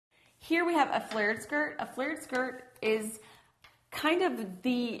here we have a flared skirt. A flared skirt is kind of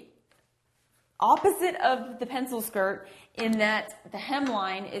the opposite of the pencil skirt in that the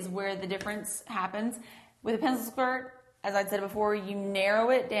hemline is where the difference happens. With a pencil skirt, as I said before, you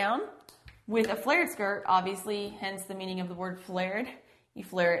narrow it down. With a flared skirt, obviously, hence the meaning of the word flared, you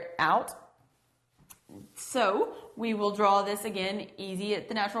flare it out. So we will draw this again, easy at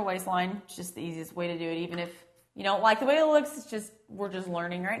the natural waistline. It's just the easiest way to do it. Even if you don't like the way it looks, it's just, we're just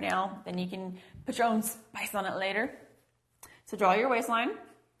learning right now. Then you can put your own spice on it later. So draw your waistline.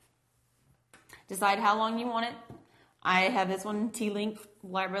 Decide how long you want it. I have this one T-length,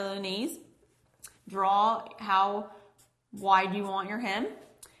 right below the knees. Draw how wide you want your hem.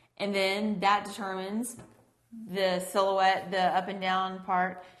 And then that determines the silhouette, the up and down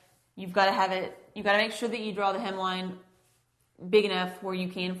part. You've got to have it, you've got to make sure that you draw the hemline big enough where you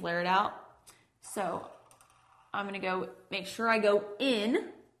can flare it out. So I'm going to go, make sure I go in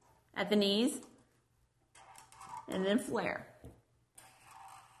at the knees and then flare.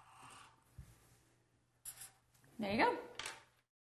 There you go.